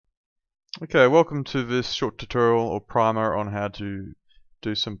Okay, welcome to this short tutorial or primer on how to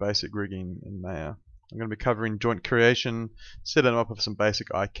do some basic rigging in Maya. I'm going to be covering joint creation, setting up with some basic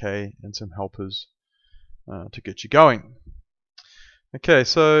IK and some helpers to get you going. Okay,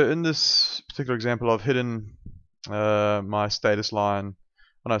 so in this particular example I've hidden my status line,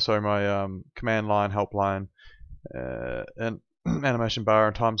 my command line, help line, and animation bar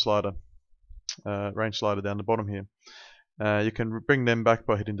and time slider, range slider down the bottom here. You can bring them back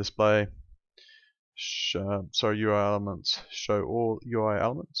by hitting display. UI elements, show all UI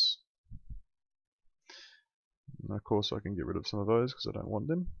elements. And of course I can get rid of some of those because I don't want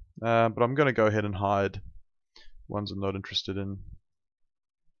them, but I'm going to go ahead and hide ones I'm not interested in.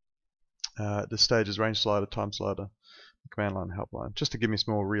 This stage is range slider, time slider, command line, help line, just to give me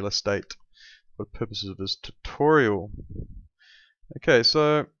some more real estate for the purposes of this tutorial. Okay,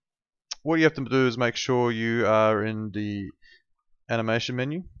 so what you have to do is make sure you are in the animation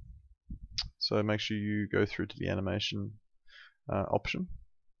menu. So make sure you go through to the animation option,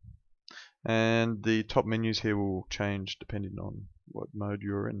 and the top menus here will change depending on what mode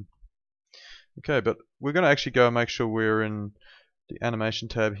you're in. Okay, but we're going to actually go and make sure we're in the animation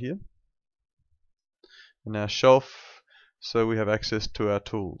tab here, in our shelf, so we have access to our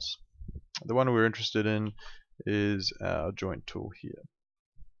tools. The one we're interested in is our joint tool here.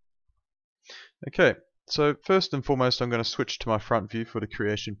 Okay, so first and foremost I'm going to switch to my front view for the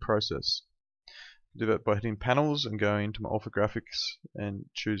creation process. Do that by hitting panels and going to my orthographics and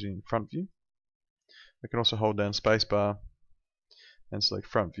choosing front view. I can also hold down spacebar and select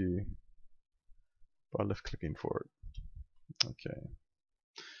front view by left clicking for it. Okay,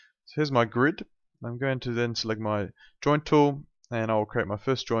 so here's my grid. I'm going to then select my joint tool and I'll create my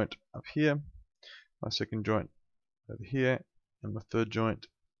first joint up here, my second joint over here, and my third joint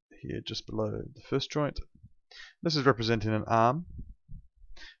here just below the first joint. This is representing an arm.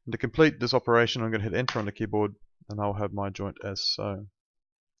 And to complete this operation I'm going to hit enter on the keyboard and I'll have my joint as so.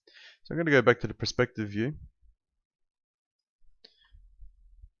 So I'm going to go back to the perspective view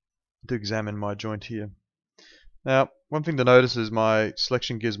to examine my joint here. Now one thing to notice is my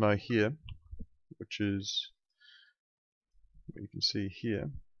selection gizmo here, which is what you can see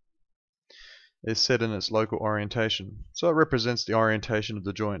here, is set in its local orientation. So it represents the orientation of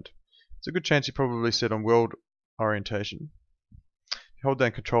the joint. It's a good chance you probably set on world orientation. Hold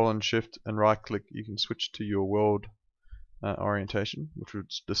down Control and Shift and right click, you can switch to your world orientation, which would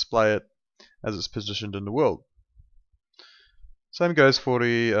display it as it's positioned in the world. Same goes for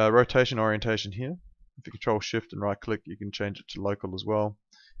the rotation orientation here. If you Control Shift and right click, you can change it to local as well.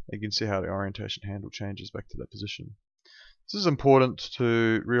 You can see how the orientation handle changes back to that position. This is important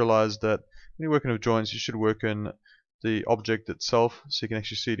to realize that when you're working with joints, you should work in the object itself so you can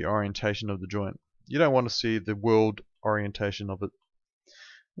actually see the orientation of the joint. You don't want to see the world orientation of it.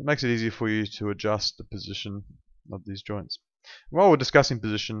 It makes it easier for you to adjust the position of these joints. And while we're discussing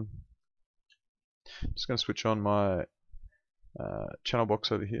position, I'm just going to switch on my channel box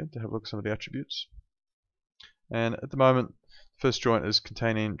over here to have a look at some of the attributes. And at the moment, the first joint is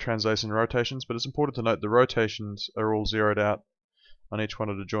containing translation and rotations, but it's important to note the rotations are all zeroed out on each one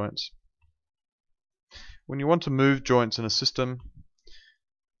of the joints. When you want to move joints in a system,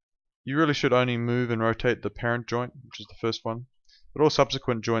 you really should only move and rotate the parent joint, which is the first one. But all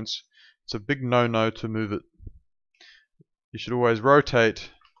subsequent joints, it's a big no-no to move it. You should always rotate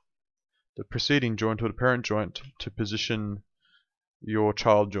the preceding joint or the parent joint to position your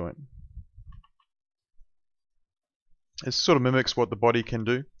child joint. It sort of mimics what the body can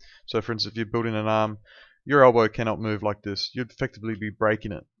do. So for instance, if you're building an arm, your elbow cannot move like this. You'd effectively be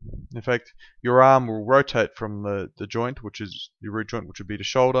breaking it. In fact, your arm will rotate from the joint, which is your root joint, which would be the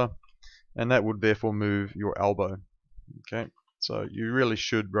shoulder, and that would therefore move your elbow. Okay. So you really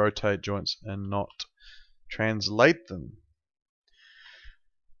should rotate joints and not translate them.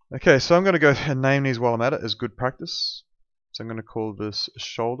 Okay, so I'm going to go and name these while I'm at it as good practice. So I'm going to call this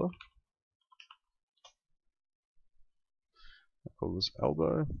shoulder. I'll call this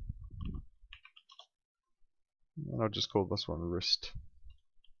elbow. And I'll just call this one wrist.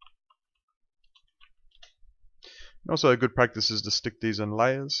 And also a good practice is to stick these in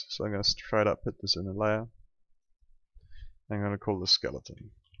layers. So I'm going to straight up put this in a layer. I'm going to call this skeleton.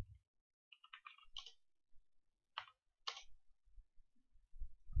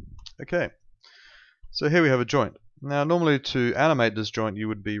 Okay, so here we have a joint. Now normally to animate this joint you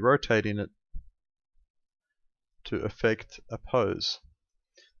would be rotating it to effect a pose.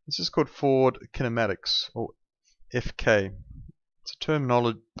 This is called forward kinematics, or FK. It's a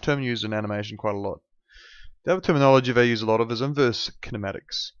term used in animation quite a lot. The other terminology they use a lot of is inverse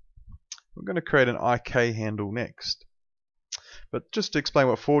kinematics. We're going to create an IK handle next. But just to explain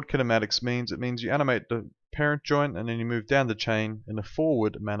what forward kinematics means, it means you animate the parent joint and then you move down the chain in a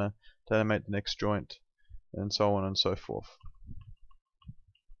forward manner to animate the next joint, and so on and so forth.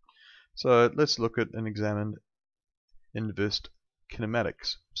 So let's look at and examine Induced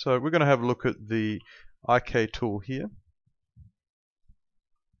Kinematics. So we're going to have a look at the IK tool here.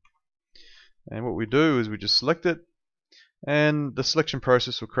 And what we do is we just select it, and the selection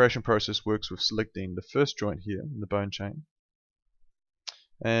process or creation process works with selecting the first joint here in the bone chain.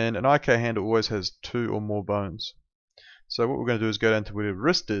 And an IK handle always has 2 or more bones. So what we're going to do is go down to where the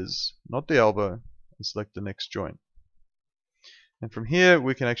wrist is, not the elbow, and select the next joint. And from here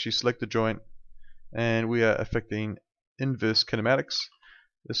we can actually select the joint, and we are affecting inverse kinematics.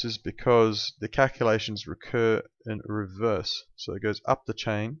 This is because the calculations recur in reverse. So it goes up the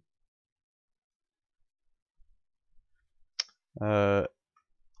chain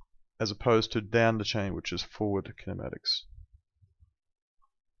as opposed to down the chain, which is forward kinematics.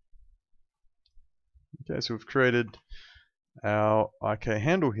 Okay, so we've created our IK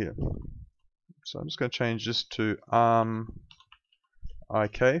handle here. So I'm just going to change this to arm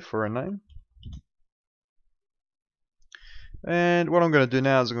IK for a name. And what I'm going to do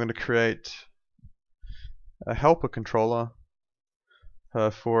now is I'm going to create a helper controller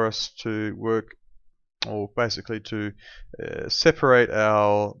for us to work, or basically to separate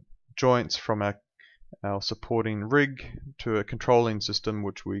our joints from our supporting rig to a controlling system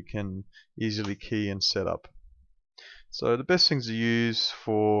which we can easily key and set up. So the best things to use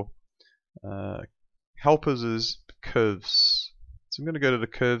for helpers is curves. So I'm going to go to the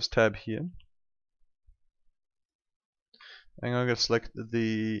curves tab here, and I'm going to select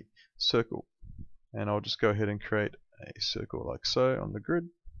the circle, and I'll just go ahead and create a circle like so on the grid,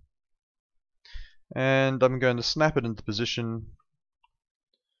 and I'm going to snap it into position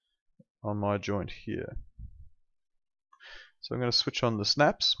on my joint here. So I'm going to switch on the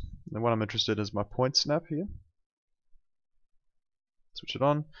snaps, and what I'm interested in is my point snap here. Switch it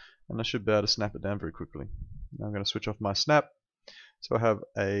on, and I should be able to snap it down very quickly. Now I'm going to switch off my snap, so I have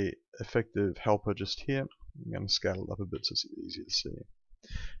a effective helper just here. I'm going to scale it up a bit so it's easier to see.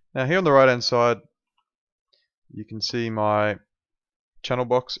 Now here on the right hand side you can see my channel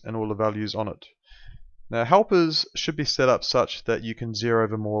box and all the values on it. Now helpers should be set up such that you can zero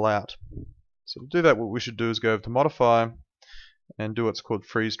them all out. So to do that, what we should do is go over to modify and do what's called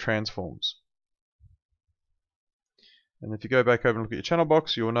freeze transforms. And if you go back over and look at your channel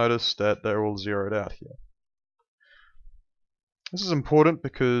box, you'll notice that they're all zeroed out here. This is important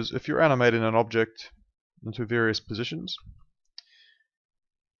because if you're animating an object into various positions,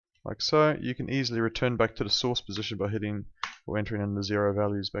 like so, you can easily return back to the source position by hitting or entering in the 0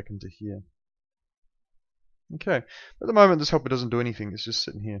 values back into here. Okay, at the moment this helper doesn't do anything, it's just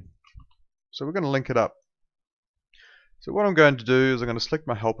sitting here. So we're going to link it up. So what I'm going to do is I'm going to select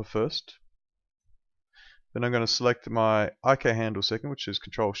my helper first. Then I'm going to select my IK handle second, which is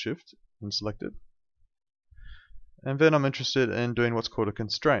Control Shift, and select it. And then I'm interested in doing what's called a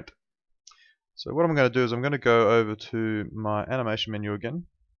constraint. So what I'm going to do is I'm going to go over to my animation menu again.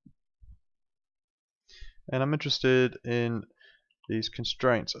 And I'm interested in these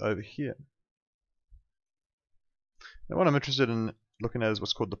constraints over here. Now what I'm interested in looking at is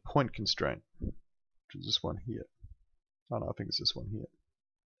what's called the point constraint, which is this one here. Oh no, I think it's this one here.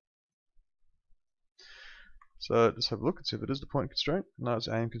 So let's have a look and see if it is the point constraint. No, it's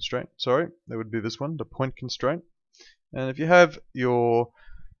aim constraint. Sorry, that would be this one, the point constraint. And if you have your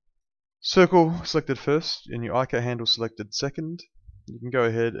circle selected first and your IK handle selected second, you can go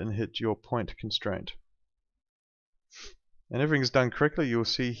ahead and hit your point constraint. And everything is done correctly. You'll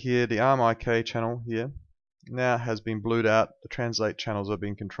see here the arm IK channel here now has been blued out. The translate channels are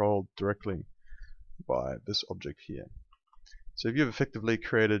being controlled directly by this object here. So if you've effectively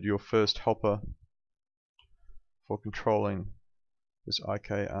created your first helper for controlling this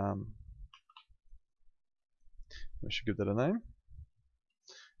IK arm, we should give that a name.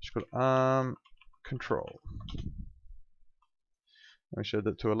 It's called arm control. We should add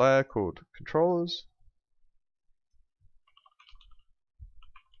that to a layer called controllers.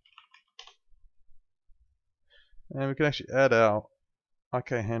 And we can actually add our IK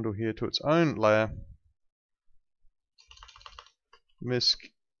handle here to its own layer. MISC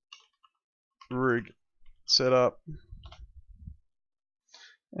rig setup.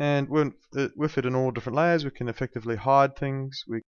 And with it in all different layers, we can effectively hide things. We